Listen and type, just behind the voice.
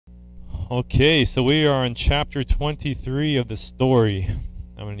Okay, so we are in chapter 23 of the story.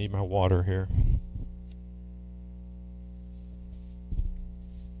 I'm going to need my water here.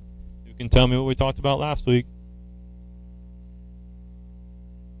 You can tell me what we talked about last week.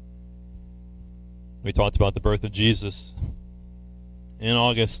 We talked about the birth of Jesus in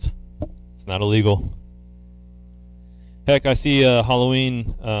August. It's not illegal. Heck, I see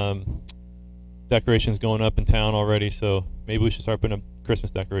Halloween decorations going up in town already, so maybe we should start putting up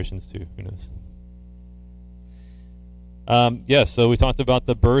Christmas decorations too. Who knows? Yes, so we talked about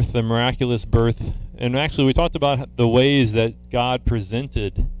the birth, the miraculous birth, and actually we talked about the ways that God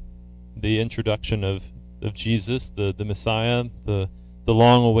presented the introduction of Jesus, the Messiah, the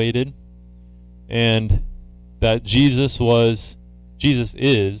long-awaited, and that Jesus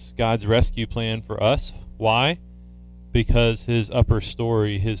is God's rescue plan for us. Why? Because his upper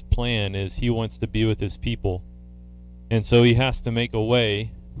story, his plan is he wants to be with his people. And so he has to make a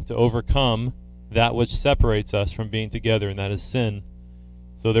way to overcome that which separates us from being together, and that is sin.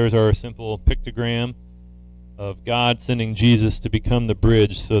 So there's our simple pictogram of God sending Jesus to become the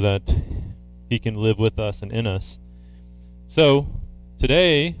bridge so that he can live with us and in us. So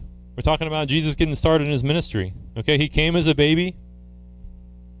today we're talking about Jesus getting started in his ministry. Okay, he came as a baby,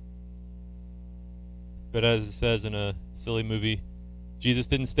 but as it says in a silly movie, Jesus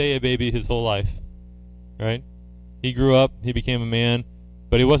didn't stay a baby his whole life, right? He grew up, he became a man,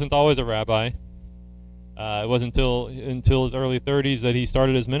 but he wasn't always a rabbi. It wasn't until his early 30s that he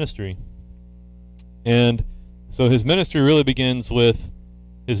started his ministry. And so his ministry really begins with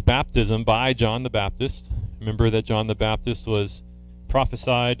his baptism by John the Baptist. Remember that John the Baptist was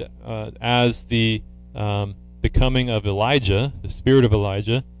prophesied as the coming of Elijah, the spirit of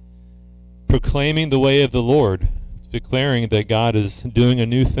Elijah, proclaiming the way of the Lord, declaring that God is doing a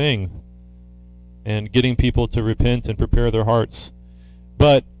new thing and getting people to repent and prepare their hearts.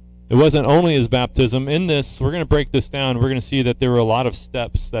 But it wasn't only his baptism. In this, we're going to break this down. We're going to see that there were a lot of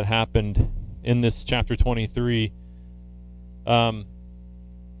steps that happened in this chapter 23 for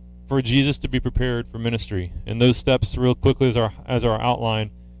Jesus to be prepared for ministry. And those steps, real quickly as our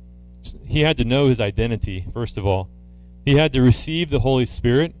outline, he had to know his identity, first of all. He had to receive the Holy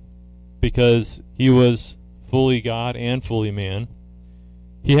Spirit because he was fully God and fully man.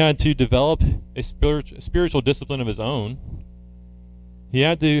 He had to develop a spiritual discipline of his own. He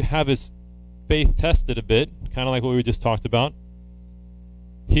had to have his faith tested a bit, kind of like what we just talked about.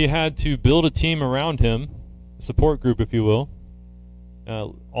 He had to build a team around him, a support group, if you will.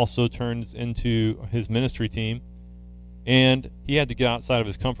 Also turns into his ministry team. And he had to get outside of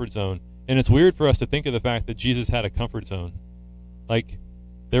his comfort zone. And it's weird for us to think of the fact that Jesus had a comfort zone. Like,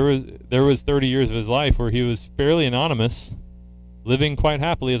 there was 30 years of his life where he was fairly anonymous, living quite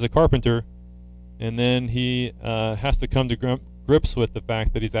happily as a carpenter, and then he has to come to grips with the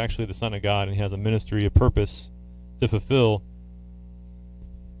fact that he's actually the Son of God and he has a ministry, a purpose to fulfill.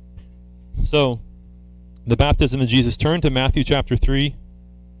 So, the baptism of Jesus. Turn to Matthew chapter 3.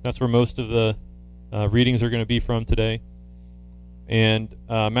 That's where most of the readings are going to be from today. And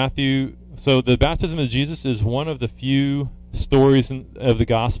Matthew, so the baptism of Jesus is one of the few stories of the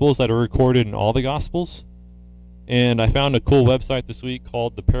Gospels that are recorded in all the Gospels. And I found a cool website this week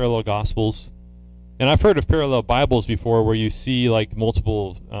called the Parallel Gospels. And I've heard of parallel Bibles before where you see like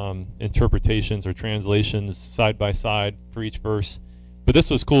multiple interpretations or translations side by side for each verse. But this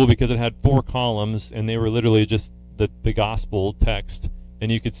was cool because it had 4 columns and they were literally just the gospel text.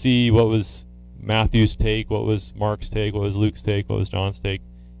 And you could see what was Matthew's take, what was Mark's take, what was Luke's take, what was John's take,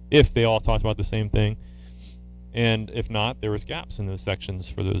 if they all talked about the same thing. And if not, there was gaps in those sections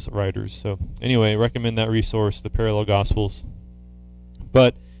for those writers. So anyway, I recommend that resource, the Parallel Gospels.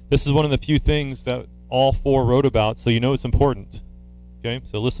 But this is one of the few things that all 4 wrote about, so you know it's important. Okay,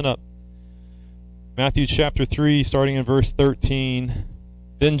 so listen up. Matthew chapter 3, starting in verse 13.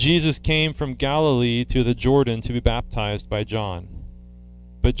 Then Jesus came from Galilee to the Jordan to be baptized by John.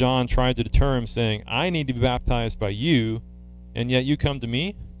 But John tried to deter him, saying, I need to be baptized by you, and yet you come to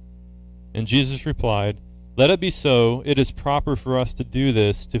me? And Jesus replied, Let it be so. It is proper for us to do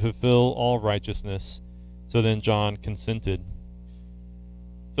this to fulfill all righteousness. So then John consented.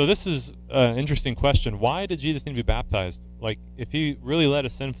 So this is an interesting question. Why did Jesus need to be baptized? Like, if he really led a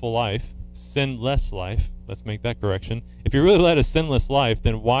sinless life, let's make that correction. If he really led a sinless life,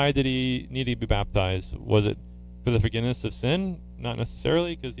 then why did he need to be baptized? Was it for the forgiveness of sin? Not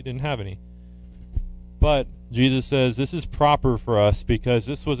necessarily, because he didn't have any. But Jesus says this is proper for us because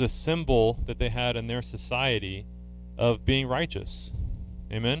this was a symbol that they had in their society of being righteous.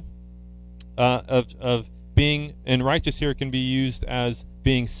 Amen? Of being, and righteous here can be used as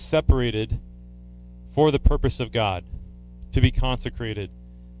being separated for the purpose of God, to be consecrated.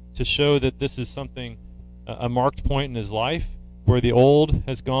 to show that this is something, a marked point in his life where the old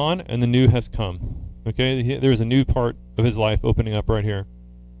has gone and the new has come. Okay, there's a new part of his life opening up right here.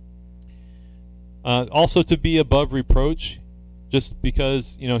 Also to be above reproach, just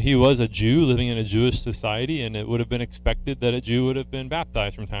because, you know, he was a Jew living in a Jewish society, and it would have been expected that a Jew would have been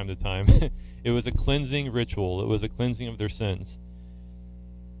baptized from time to time. It was a cleansing ritual. It was a cleansing of their sins.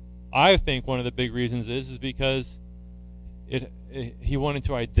 I think one of the big reasons is because he wanted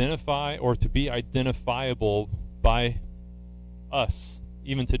to identify, or to be identifiable by us,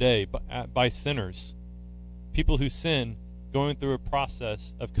 even today, by sinners, people who sin, going through a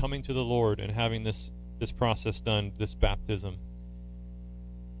process of coming to the Lord and having this process done, this baptism.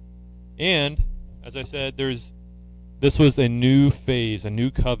 And as I said, this was a new phase, a new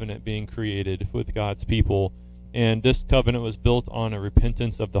covenant being created with God's people, and this covenant was built on a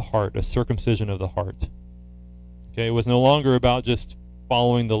repentance of the heart, a circumcision of the heart. Okay, it was no longer about just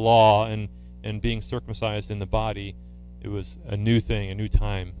following the law and being circumcised in the body. It was a new thing, a new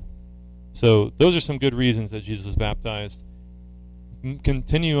time. So those are some good reasons that Jesus was baptized.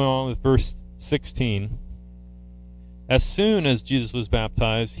 Continue on with verse 16. As soon as Jesus was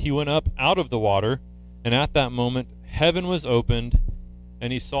baptized, he went up out of the water, and at that moment heaven was opened,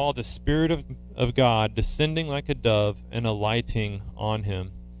 and he saw the Spirit of God descending like a dove and alighting on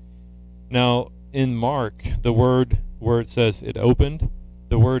him. Now, in Mark, the word where it says it opened,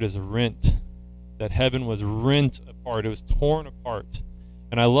 the word is rent. That heaven was rent apart. It was torn apart.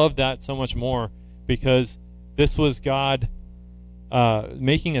 And I love that so much more, because this was God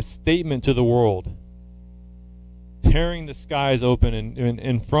making a statement to the world, tearing the skies open,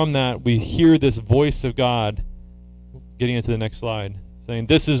 and from that we hear this voice of God, getting into the next slide, saying,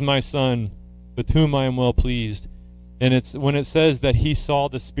 "This is my Son, with whom I am well pleased." And it's when it says that he saw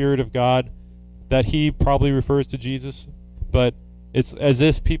the Spirit of God, that he probably refers to Jesus, but it's as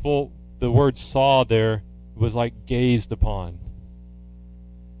if people, the word saw there was like gazed upon.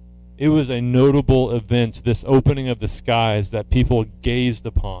 It was a notable event, this opening of the skies, that people gazed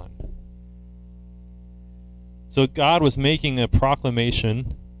upon. So God was making a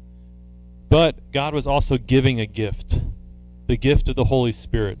proclamation, but God was also giving a gift, the gift of the Holy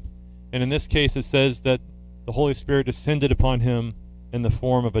Spirit. And in this case it says that the Holy Spirit descended upon him in the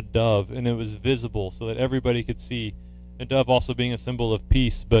form of a dove, and it was visible so that everybody could see. A dove also being a symbol of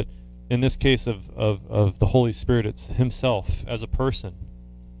peace, but in this case of the Holy Spirit, it's himself as a person.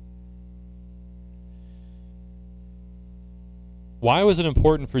 Why was it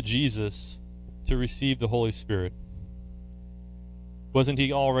important for Jesus to receive the Holy Spirit? Wasn't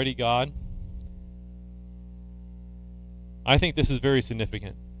he already God? I think this is very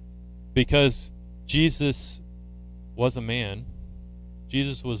significant, because Jesus was a man.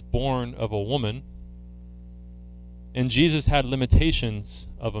 Jesus was born of a woman, and Jesus had limitations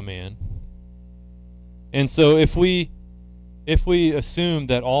of a man. And so if we assume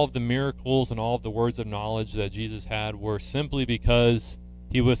that all of the miracles and all of the words of knowledge that Jesus had were simply because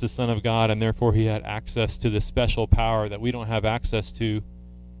he was the Son of God and therefore he had access to this special power that we don't have access to,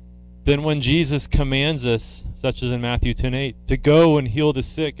 then when Jesus commands us, such as in Matthew 10:8, to go and heal the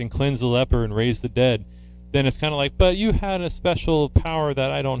sick and cleanse the leper and raise the dead, then it's kind of like, but you had a special power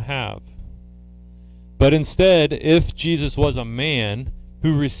that I don't have. But instead, if Jesus was a man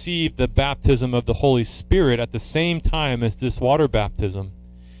who received the baptism of the Holy Spirit at the same time as this water baptism,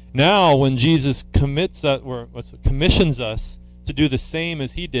 now when Jesus commissions us to do the same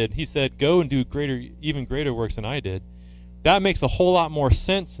as he did, he said, go and do even greater works than I did. That makes a whole lot more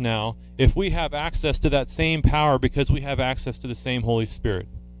sense now if we have access to that same power because we have access to the same Holy Spirit.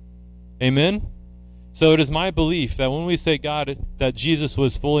 Amen? So it is my belief that when we say that Jesus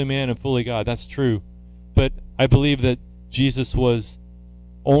was fully man and fully God, that's true. But I believe that Jesus was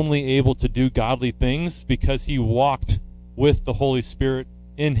only able to do godly things because he walked with the Holy Spirit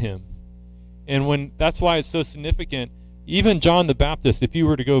in him. And that's why it's so significant. Even John the Baptist, if you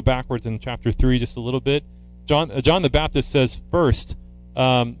were to go backwards in chapter 3 just a little bit, John the Baptist says first,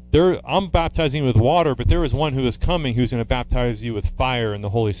 I'm baptizing you with water, but there is one who is coming who's going to baptize you with fire and the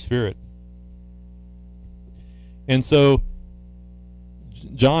Holy Spirit. And so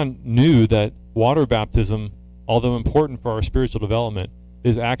John knew that water baptism, although important for our spiritual development,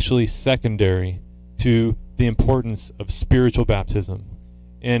 is actually secondary to the importance of spiritual baptism.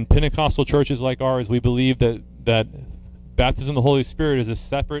 In Pentecostal churches like ours, we believe that baptism of the Holy Spirit is a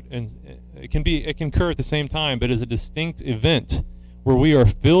separate, and it can occur at the same time, but is a distinct event where we are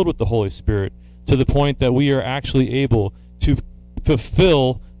filled with the Holy Spirit to the point that we are actually able to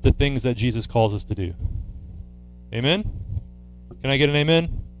fulfill the things that Jesus calls us to do. Amen? Can I get an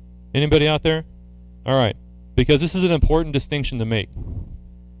amen? Anybody out there? All right. Because this is an important distinction to make.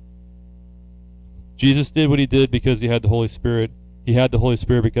 Jesus did what he did because he had the Holy Spirit. He had the Holy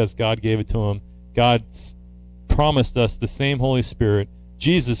Spirit because God gave it to him. God promised us the same Holy Spirit.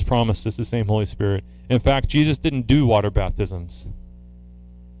 Jesus promised us the same Holy Spirit. In fact, Jesus didn't do water baptisms.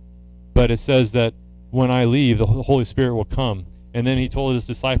 But it says that when I leave, the Holy Spirit will come. And then he told his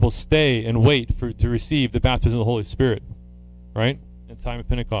disciples, stay and wait to receive the baptism of the Holy Spirit. Right? At the time of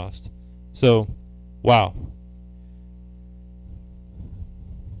Pentecost. So, wow.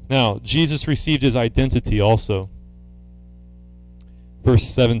 Now, Jesus received his identity also. Verse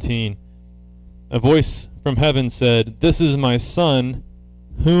 17. A voice from heaven said, "This is my Son,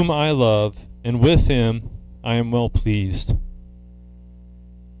 whom I love, and with him I am well pleased."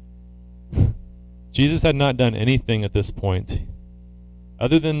 Jesus had not done anything at this point.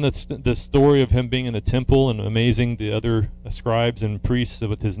 Other than the story of him being in the temple and amazing the other scribes and priests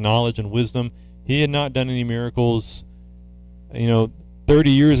with his knowledge and wisdom, he had not done any miracles.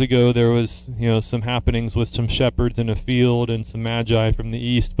 30 years ago there was, some happenings with some shepherds in a field and some magi from the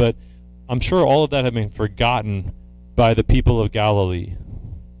east, but I'm sure all of that had been forgotten by the people of Galilee.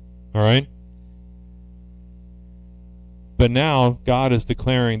 All right? But now God is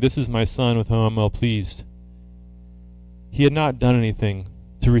declaring, "This is my Son with whom I'm well pleased." He had not done anything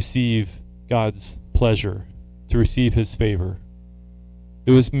to receive God's pleasure, to receive his favor.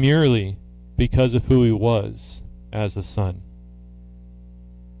 It was merely because of who he was as a son.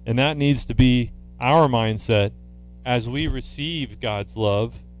 And that needs to be our mindset as we receive God's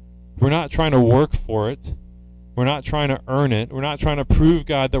love. We're not trying to work for it. We're not trying to earn it. We're not trying to prove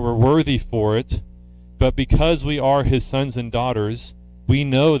God that we're worthy for it. But because we are his sons and daughters, we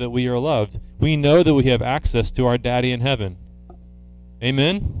know that we are loved. We know that we have access to our daddy in heaven.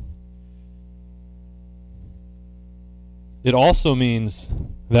 Amen? It also means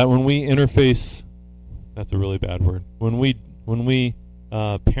that when we interface, that's a really bad word, when we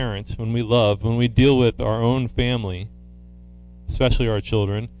parent, when we love, when we deal with our own family, especially our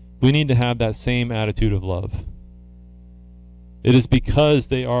children, we need to have that same attitude of love. It is because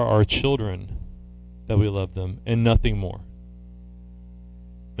they are our children that we love them, and nothing more.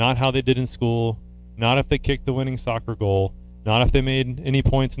 Not how they did in school, not if they kicked the winning soccer goal, not if they made any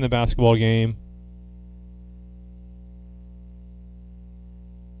points in the basketball game.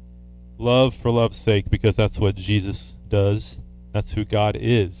 Love for love's sake, because that's what Jesus does. That's who God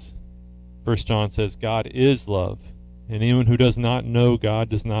is. 1 John says God is love, and anyone who does not know God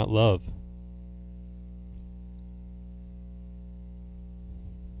does not love.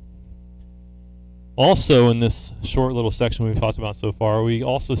 Also, in this short little section we've talked about so far, we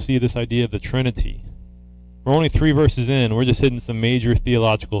also see this idea of the Trinity. We're only 3 verses in. We're just hitting some major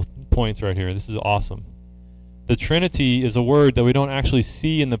theological points right here. This is awesome. The Trinity is a word that we don't actually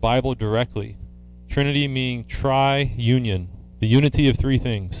see in the Bible directly. Trinity meaning tri-union, the unity of 3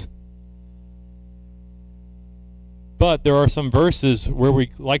 things. But there are some verses where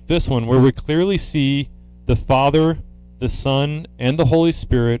we, like this one, where we clearly see the Father, the Son, and the Holy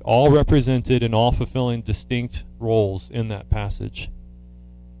Spirit all represented and all fulfilling distinct roles in that passage.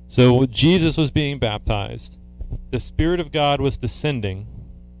 So Jesus was being baptized. The Spirit of God was descending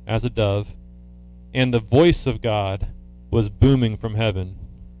as a dove, and the voice of God was booming from heaven.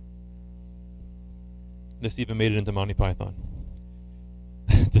 This even made it into Monty Python.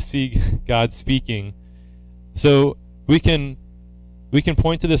 To see God speaking. So we can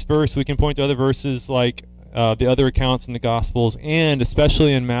point to this verse, we can point to other verses like the other accounts in the Gospels, and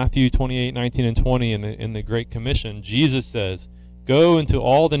especially in Matthew 28:19 and 20 in the Great Commission, Jesus says, "Go into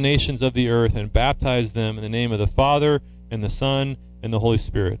all the nations of the earth and baptize them in the name of the Father and the Son and the Holy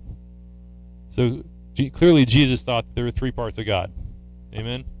Spirit." So clearly Jesus thought there were 3 parts of God.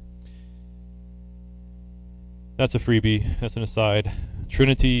 Amen? That's a freebie. That's an aside.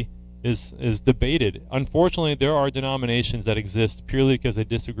 Trinity is debated. Unfortunately, there are denominations that exist purely because they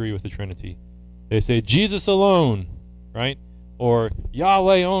disagree with the Trinity. They say Jesus alone, right? Or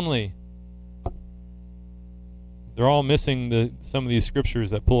Yahweh only. They're all missing some of these scriptures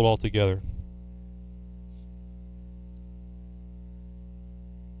that pull it all together.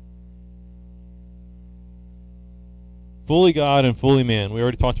 Fully God and fully man. We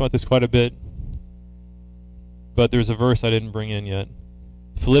already talked about this quite a bit, but there's a verse I didn't bring in yet.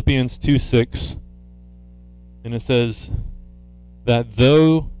 Philippians 2:6, and it says that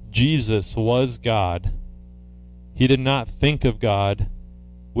though Jesus was God, he did not think of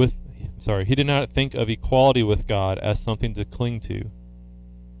he did not think of equality with God as something to cling to.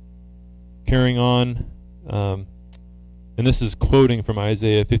 Carrying on, and this is quoting from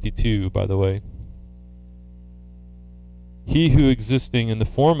Isaiah 52, by the way. He who existing in the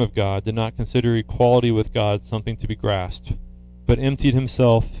form of God did not consider equality with God something to be grasped, but emptied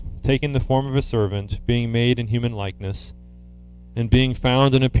himself taking the form of a servant, being made in human likeness, and being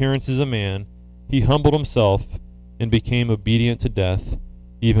found in appearance as a man, he humbled himself and became obedient to death,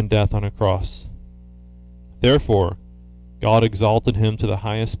 even death on a cross. Therefore, God exalted him to the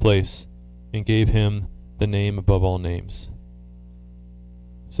highest place and gave him the name above all names.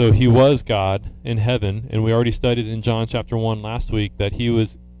 So he was God in heaven, and we already studied in John chapter 1 last week that he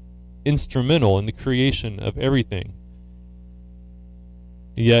was instrumental in the creation of everything.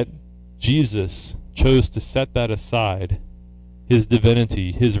 Yet Jesus chose to set that aside, his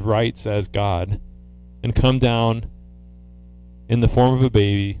divinity, his rights as God, and come down in the form of a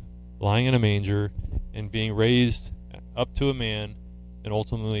baby, lying in a manger, and being raised up to a man, and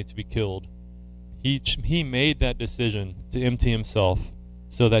ultimately to be killed. He made that decision to empty himself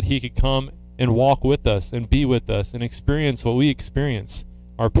so that he could come and walk with us and be with us and experience what we experience,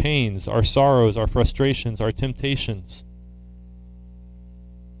 our pains, our sorrows, our frustrations, our temptations.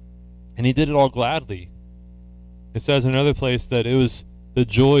 And he did it all gladly. It says in another place that it was the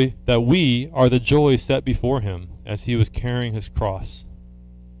joy, that we are the joy set before him as he was carrying his cross.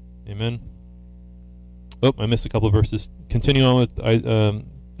 Amen. Oh, I missed a couple of verses. Continue on with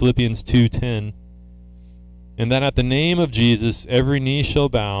Philippians 2:10. And that at the name of Jesus every knee shall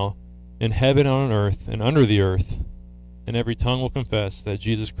bow, in heaven and on earth and under the earth, and every tongue will confess that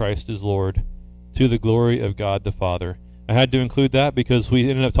Jesus Christ is Lord, to the glory of God the Father. I had to include that because we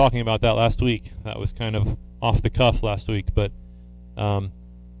ended up talking about that last week. That was kind of off the cuff last week, but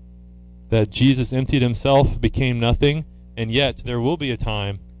that Jesus emptied himself, became nothing, and yet there will be a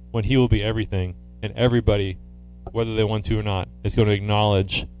time when he will be everything, and everybody, whether they want to or not, is going to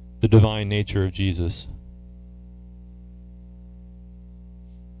acknowledge the divine nature of Jesus.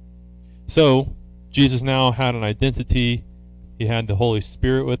 So, Jesus now had an identity, he had the Holy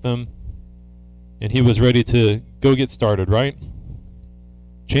Spirit with him, and he was ready to go get started, right?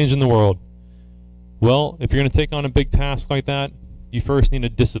 Changing the world. Well, if you're going to take on a big task like that, you first need to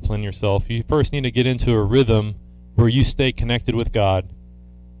discipline yourself. You first need to get into a rhythm where you stay connected with God.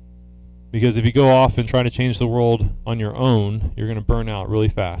 Because if you go off and try to change the world on your own, you're going to burn out really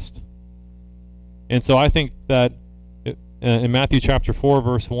fast. And so I think that in Matthew chapter 4,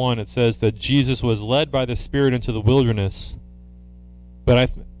 verse 1, it says that Jesus was led by the Spirit into the wilderness.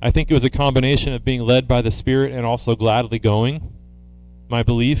 But I think it was a combination of being led by the Spirit and also gladly going. My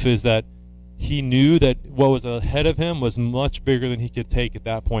belief is that he knew that what was ahead of him was much bigger than he could take at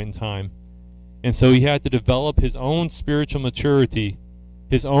that point in time. And so he had to develop his own spiritual maturity,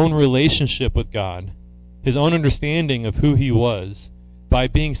 his own relationship with God, his own understanding of who he was by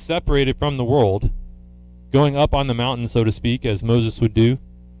being separated from the world, going up on the mountain, so to speak, as Moses would do,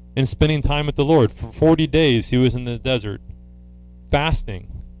 and spending time with the Lord. For 40 days he was in the desert,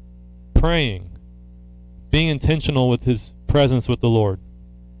 fasting, praying, being intentional with his presence with the Lord.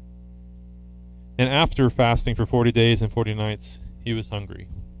 And after fasting for 40 days and 40 nights, he was hungry.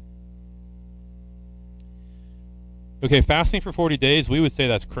 Okay, fasting for 40 days, we would say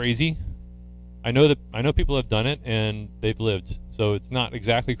that's crazy. I know people have done it and they've lived, so it's not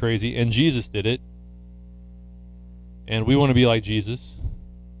exactly crazy. And Jesus did it, and we want to be like Jesus.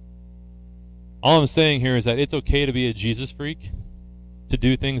 All I'm saying here is that it's okay to be a Jesus freak, to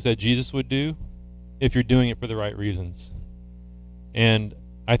do things that Jesus would do, if you're doing it for the right reasons. And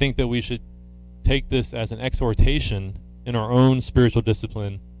I think that we should take this as an exhortation in our own spiritual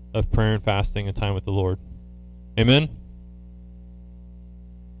discipline of prayer and fasting and time with the Lord. Amen?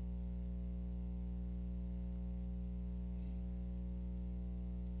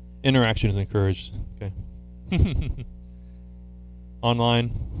 Interaction is encouraged. Okay.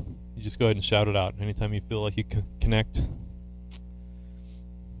 Online, you just go ahead and shout it out anytime you feel like you can connect.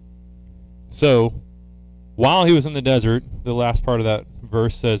 So, while he was in the desert, the last part of that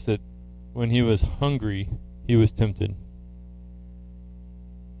verse says that when he was hungry, he was tempted.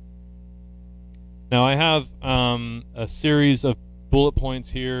 Now, I have a series of bullet points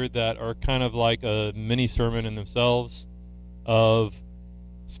here that are kind of like a mini sermon in themselves of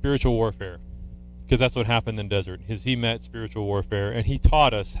spiritual warfare, because that's what happened in the desert. He met spiritual warfare, and he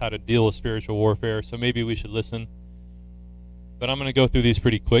taught us how to deal with spiritual warfare, so maybe we should listen. But I'm going to go through these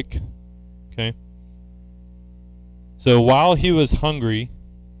pretty quick. Okay? So while he was hungry,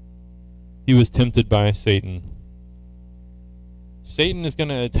 he was tempted by Satan. Satan is going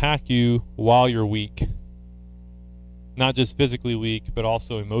to attack you while you're weak. Not just physically weak, but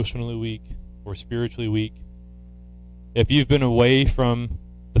also emotionally weak or spiritually weak. If you've been away from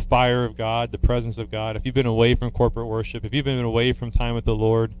the fire of God, the presence of God, if you've been away from corporate worship, if you've been away from time with the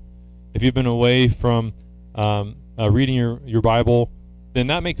Lord, if you've been away from reading your Bible, then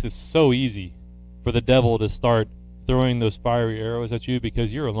that makes it so easy for the devil to start throwing those fiery arrows at you,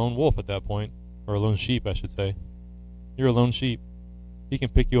 because you're a lone wolf at that point, or a lone sheep, I should say. You're a lone sheep. He can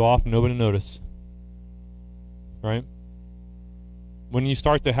pick you off and nobody notice. Right? When you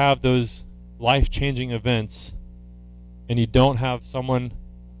start to have those life-changing events, and you don't have someone,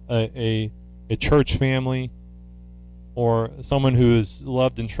 a church family, or someone who is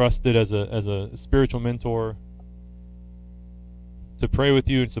loved and trusted as a spiritual mentor to pray with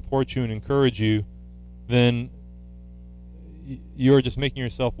you and support you and encourage you, then you're just making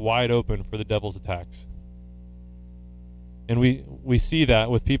yourself wide open for the devil's attacks. And we see that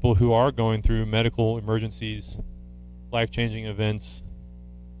with people who are going through medical emergencies, life-changing events.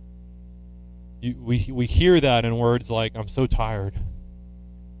 We hear that in words like, I'm so tired.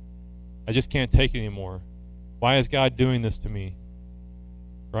 I just can't take it anymore. Why is God doing this to me?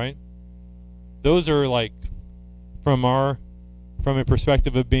 Right? Those are like, from a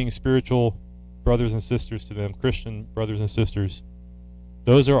perspective of being spiritual brothers and sisters to them, Christian brothers and sisters,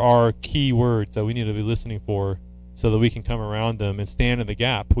 those are our key words that we need to be listening for so that we can come around them and stand in the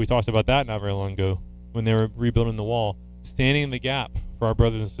gap. We talked about that not very long ago when they were rebuilding the wall. Standing in the gap for our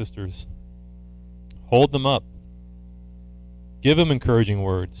brothers and sisters. Hold them up. Give them encouraging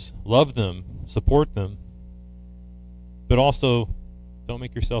words. Love them. Support them. But also, don't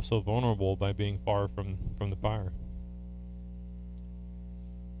make yourself so vulnerable by being far from the fire.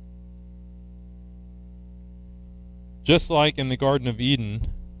 Just like in the Garden of Eden,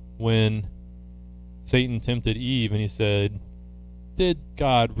 when Satan tempted Eve and he said, "Did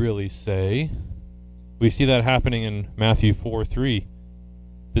God really say?" We see that happening in Matthew 4:3.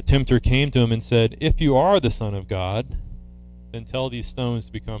 The tempter came to him and said, "If you are the Son of God, then tell these stones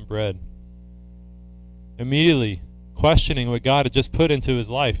to become bread." Immediately questioning what God had just put into his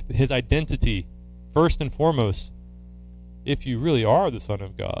life, his identity, first and foremost. If you really are the Son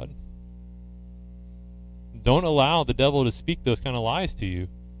of God, don't allow the devil to speak those kind of lies to you.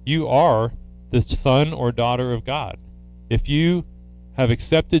 You are the son or daughter of God. If you have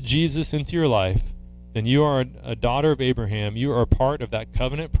accepted Jesus into your life, then you are a daughter of Abraham. You are a part of that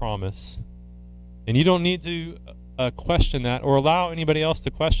covenant promise. And you don't need to question that or allow anybody else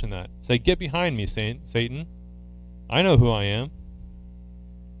to question that. Say, "Get behind me, Satan. I know who I am."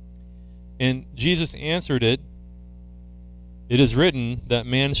 And Jesus answered it. It is written that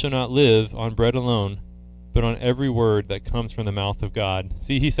man shall not live on bread alone, but on every word that comes from the mouth of God.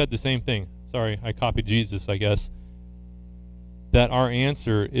 See, he said the same thing. Sorry, I copied Jesus, I guess. That our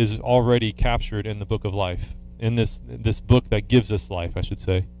answer is already captured in the book of life, in this book that gives us life, I should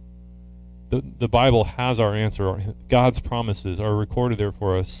say. The Bible has our answer. God's promises are recorded there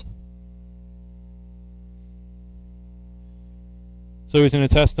for us. So he's going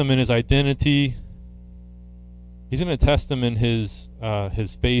to test him in his identity. He's going to test him in his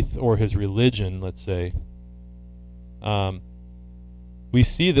faith or his religion, let's say. We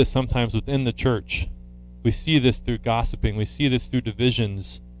see this sometimes within the church. We see this through gossiping. We see this through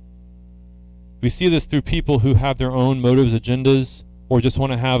divisions. We see this through people who have their own motives, agendas, or just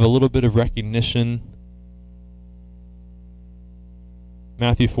want to have a little bit of recognition.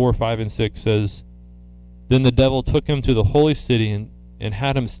 Matthew 4:5-6 says, "Then the devil took him to the holy city and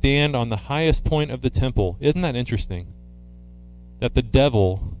had him stand on the highest point of the temple." Isn't that interesting? That the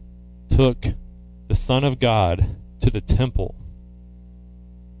devil took the Son of God to the temple,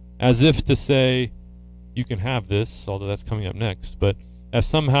 as if to say, "You can have this," although that's coming up next, but as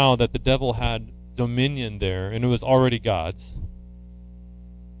somehow that the devil had dominion there and it was already God's.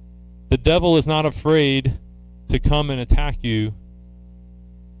 The devil is not afraid to come and attack you,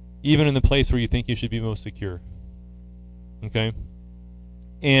 even in the place where you think you should be most secure. Okay?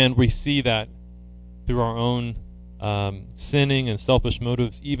 And we see that through our own sinning and selfish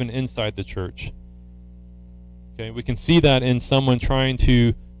motives, even inside the church. Okay? We can see that in someone trying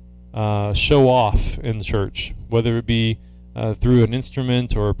to show off in the church, whether it be through an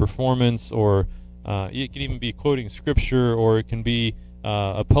instrument or a performance, or it can even be quoting scripture, or it can be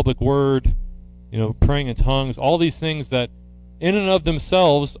a public word, praying in tongues. All these things that in and of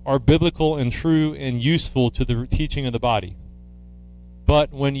themselves are biblical and true and useful to the teaching of the body.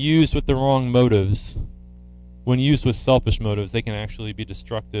 But when used with the wrong motives, when used with selfish motives, they can actually be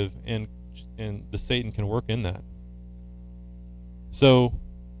destructive, and the Satan can work in that. So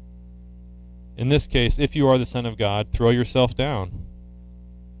in this case, if you are the Son of God, throw yourself down.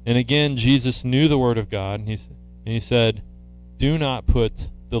 And again, Jesus knew the Word of God, and he said, "Do not put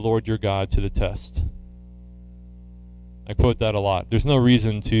the Lord your God to the test." I quote that a lot. There's no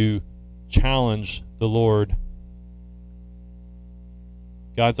reason to challenge the Lord.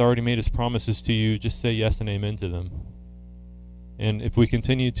 God's already made his promises to you. Just say yes and amen to them. And if we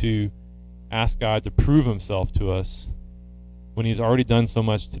continue to ask God to prove himself to us when he's already done so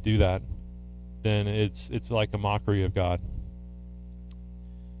much to do that, then it's like a mockery of God.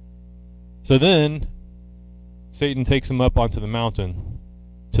 So then Satan takes him up onto the mountain,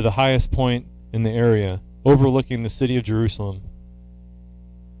 to the highest point in the area, overlooking the city of Jerusalem.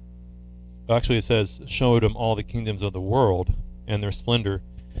 Actually, it says, showed him all the kingdoms of the world and their splendor.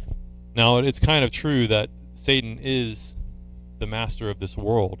 Now, it's kind of true that Satan is the master of this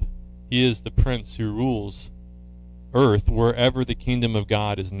world. He is the prince who rules earth wherever the kingdom of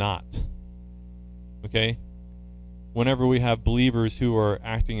God is not. Okay? Whenever we have believers who are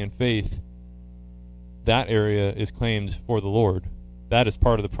acting in faith, that area is claimed for the Lord. That is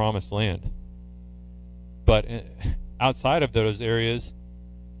part of the promised land. But outside of those areas,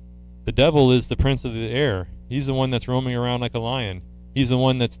 the devil is the prince of the air. He's the one that's roaming around like a lion. He's the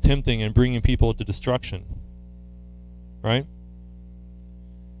one that's tempting and bringing people to destruction. Right?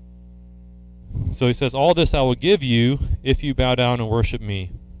 So he says, all this I will give you if you bow down and worship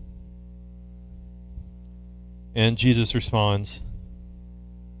me. And Jesus responds,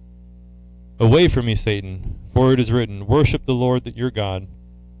 away from me, Satan, for it is written, worship the Lord your God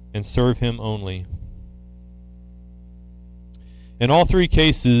and serve him only. In all three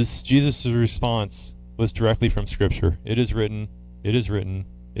cases, Jesus' response was directly from Scripture. It is written, it is written,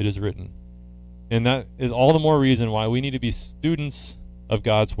 it is written. And that is all the more reason why we need to be students of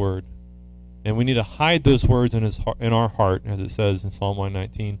God's Word. And we need to hide those words in our heart, as it says in Psalm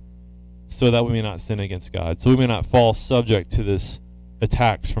 119, so that we may not sin against God, so we may not fall subject to this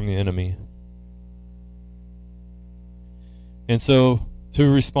attacks from the enemy. And so,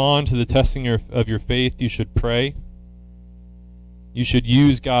 to respond to the testing of your faith, you should pray. You should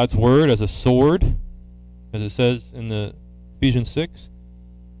use God's Word as a sword, as it says in the Ephesians 6.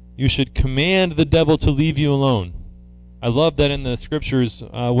 You should command the devil to leave you alone. I love that in the Scriptures,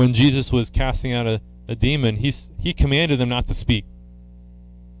 when Jesus was casting out a demon, he commanded them not to speak.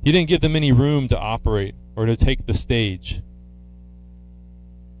 He didn't give them any room to operate or to take the stage.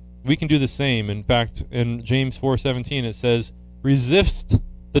 We can do the same. In fact, in James 4:17 it says, resist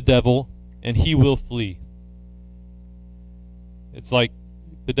the devil and he will flee. It's like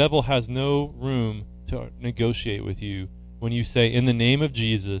the devil has no room to negotiate with you when you say, in the name of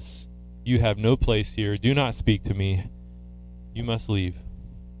Jesus, you have no place here. Do not speak to me. You must leave.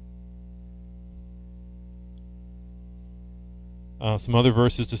 Some other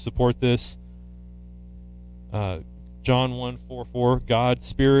verses to support this. John 1:4, God's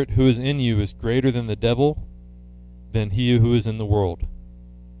Spirit who is in you is greater than the devil, than he who is in the world.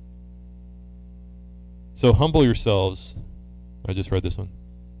 So humble yourselves. I just read this one.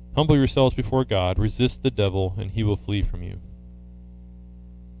 Humble yourselves before God, resist the devil, and he will flee from you.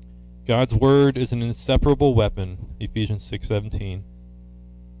 God's Word is an inseparable weapon, Ephesians 6:17.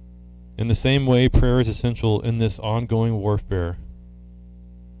 In the same way, prayer is essential in this ongoing warfare.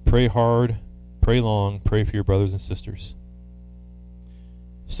 Pray hard, pray long, pray for your brothers and sisters.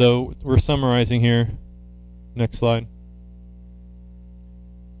 So, we're summarizing here. Next slide.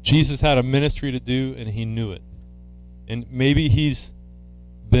 Jesus had a ministry to do, and he knew it. And maybe he's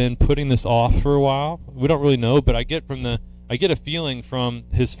been putting this off for a while. We don't really know, but I get a feeling from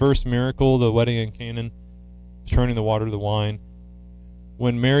his first miracle, the wedding in Canaan, turning the water to the wine,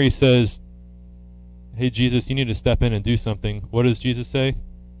 when Mary says, hey, Jesus, you need to step in and do something. What does Jesus say?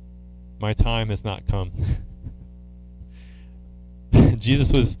 My time has not come.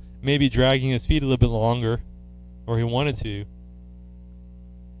 Jesus was maybe dragging his feet a little bit longer, or he wanted to,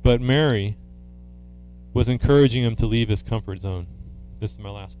 but Mary was encouraging him to leave his comfort zone. This is my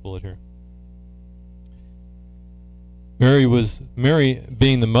last bullet here. Mary,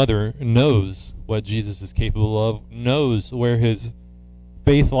 being the mother, knows what Jesus is capable of, knows where his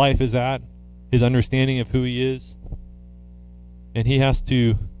faith life is at, his understanding of who he is, and she has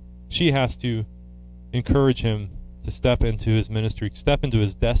to encourage him to step into his ministry, step into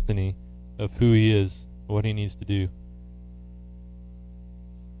his destiny of who he is, what he needs to do.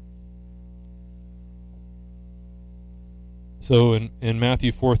 So in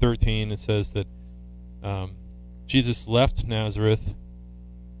Matthew 4:13 it says that Jesus left Nazareth.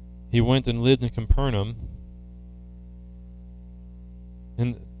 He went and lived in Capernaum.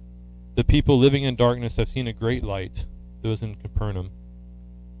 And the people living in darkness have seen a great light, those in Capernaum.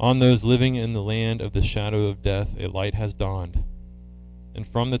 On those living in the land of the shadow of death, a light has dawned. And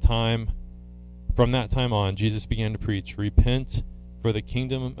from that time on, Jesus began to preach, repent, for the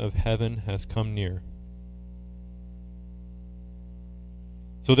kingdom of heaven has come near.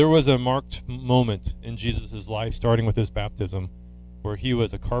 So there was a marked moment in Jesus' life, starting with his baptism, where he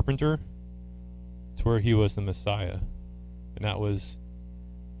was a carpenter to where he was the Messiah. And that was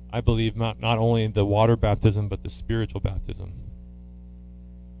I believe, not only the water baptism, but the spiritual baptism.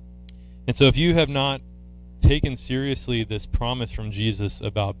 And so if you have not taken seriously this promise from Jesus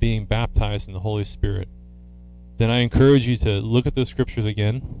about being baptized in the Holy Spirit, then I encourage you to look at those scriptures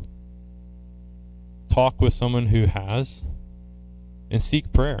again, talk with someone who has, and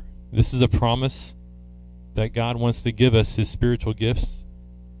seek prayer. This is a promise that God wants to give us his spiritual gifts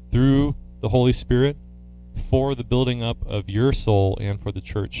through the Holy Spirit for the building up of your soul and for the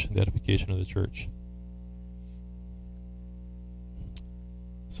church, the edification of the church.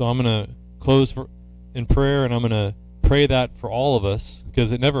 So I'm going to close in prayer, and I'm going to pray that for all of us,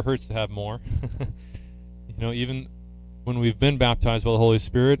 because it never hurts to have more. Even when we've been baptized by the Holy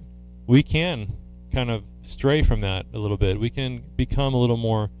Spirit, we can kind of stray from that a little bit. We can become a little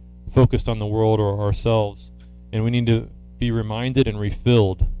more focused on the world or ourselves, and we need to be reminded and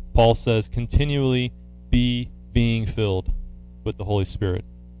refilled. Paul says, continually be being filled with the Holy Spirit.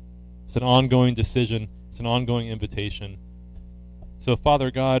 It's an ongoing decision. It's an ongoing invitation. So, Father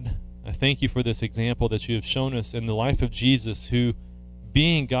God, I thank you for this example that you have shown us in the life of Jesus, who,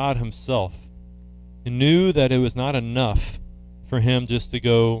 being God himself, knew that it was not enough for him just to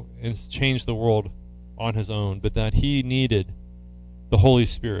go and change the world on his own, but that he needed the Holy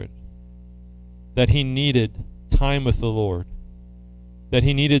Spirit, that he needed time with the Lord, that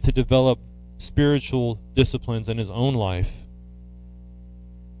he needed to develop spiritual disciplines in his own life,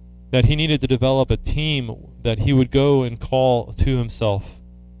 that he needed to develop a team that he would go and call to himself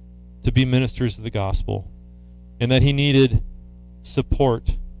to be ministers of the gospel, and that he needed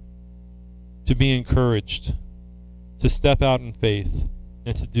support to be encouraged, to step out in faith,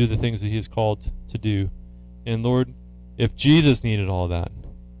 and to do the things that he is called to do. And Lord, if Jesus needed all that,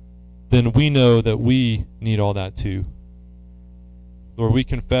 then we know that we need all that too. Lord, we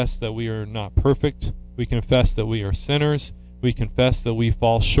confess that we are not perfect. We confess that we are sinners. We confess that we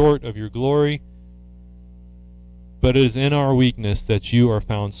fall short of your glory. But it is in our weakness that you are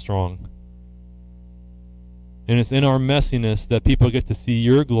found strong. And it's in our messiness that people get to see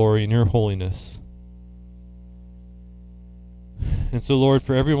your glory and your holiness. And so, Lord,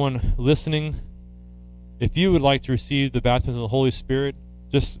 for everyone listening, if you would like to receive the baptism of the Holy Spirit,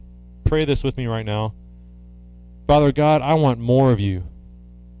 just pray this with me right now. Father God, I want more of you.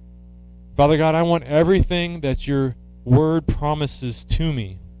 Father God, I want everything that your word promises to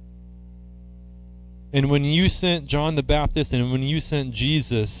me. And when you sent John the Baptist and when you sent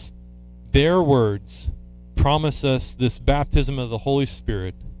Jesus, their words promise us this baptism of the Holy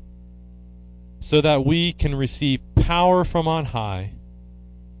Spirit so that we can receive power from on high,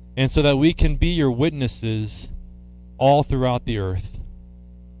 and so that we can be your witnesses all throughout the earth.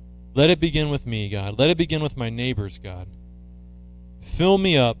 Let it begin with me, God. Let it begin with my neighbors, God. Fill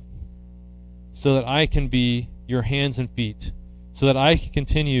me up so that I can be your hands and feet, so that I can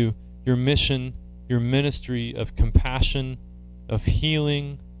continue your mission, your ministry of compassion, of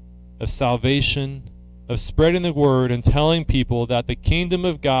healing, of salvation, of spreading the word and telling people that the kingdom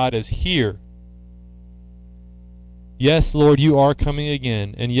of God is here. Yes, Lord, you are coming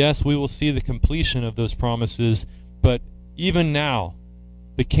again, and yes, we will see the completion of those promises, but even now,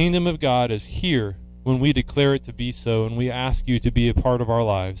 the kingdom of God is here when we declare it to be so, and we ask you to be a part of our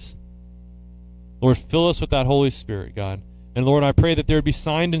lives. Lord, fill us with that Holy Spirit, God. And Lord, I pray that there would be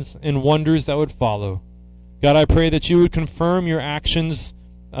signs and wonders that would follow. God, I pray that you would confirm your actions,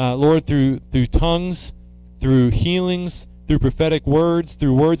 Lord, through tongues, through healings, through prophetic words,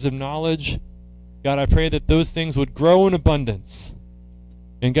 through words of knowledge. God, I pray that those things would grow in abundance.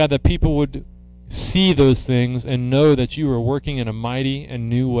 And God, that people would see those things and know that you are working in a mighty and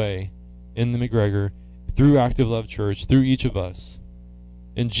new way in the McGregor, through Active Love Church, through each of us.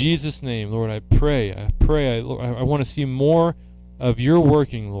 In Jesus' name, Lord, I pray, I want to see more of your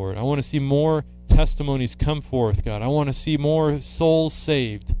working, Lord. I want to see more testimonies come forth, God. I want to see more souls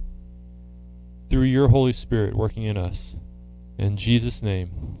saved through your Holy Spirit working in us. In Jesus'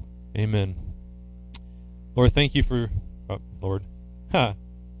 name, amen. Lord, thank you for,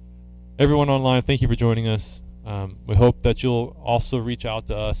 everyone online, thank you for joining us. We hope that you'll also reach out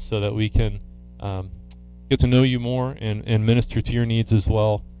to us so that we can get to know you more and minister to your needs as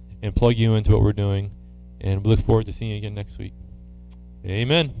well and plug you into what we're doing. And we look forward to seeing you again next week.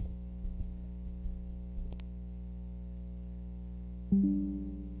 Amen.